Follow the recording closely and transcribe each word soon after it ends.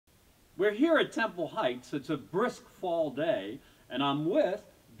We're here at Temple Heights. It's a brisk fall day, and I'm with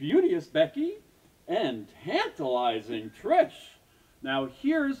beauteous Becky and tantalizing Trish. Now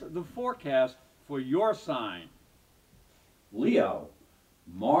here's the forecast for your sign. Leo,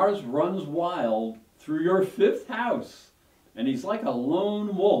 Mars runs wild through your 5th house, and he's like a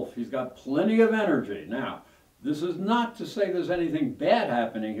lone wolf. He's got plenty of energy. Now, this is not to say there's anything bad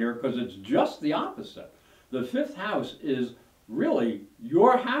happening here, because it's just the opposite. The 5th house is really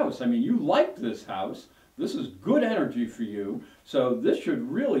your house. I mean, you like this house. This is good energy for you. So this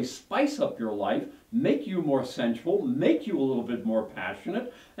should really spice up your life, make you more sensual, make you a little bit more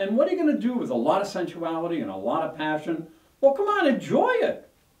passionate. And what are you going to do with a lot of sensuality and a lot of passion? Well, come on, enjoy it.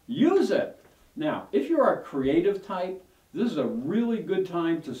 Use it. Now, if you're a creative type, this is a really good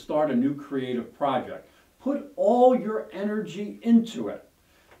time to start a new creative project. Put all your energy into it.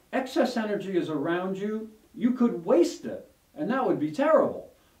 Excess energy is around you. You could waste it, and that would be terrible.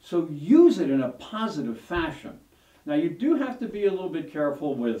 So use it in a positive fashion. Now, you do have to be a little bit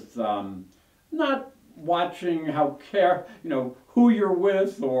careful with not watching who you're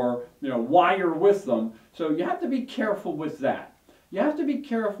with, or why you're with them. So you have to be careful with that. You have to be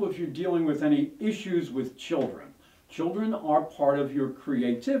careful if you're dealing with any issues with children. Children are part of your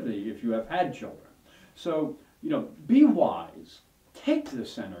creativity if you have had children. So, be wise. Take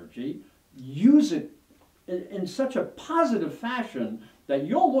this energy, use it in such a positive fashion that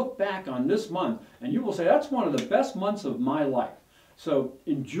you'll look back on this month and you will say, that's one of the best months of my life. So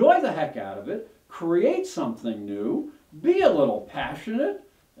enjoy the heck out of it, create something new, be a little passionate,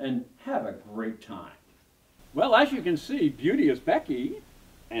 and have a great time. Well, as you can see, beauteous Becky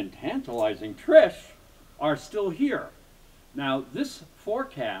and tantalizing Trish are still here. Now, this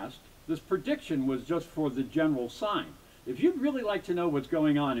forecast, this prediction was just for the general sign. If you'd really like to know what's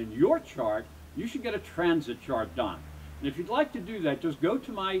going on in your chart, you should get a transit chart done. And if you'd like to do that, just go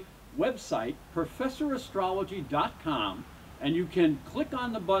to my website, professorastrology.com, and you can click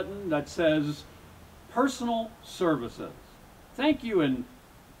on the button that says Personal Services. Thank you, and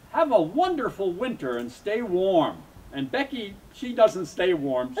have a wonderful winter, and stay warm. And Becky, she doesn't stay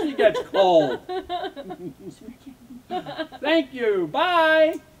warm. She gets cold. Thank you.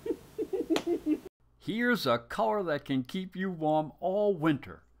 Bye. Here's a color that can keep you warm all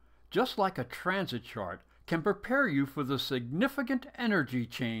winter. Just like a transit chart can prepare you for the significant energy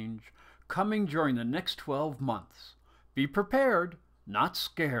change coming during the next 12 months. Be prepared, not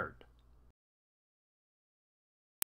scared.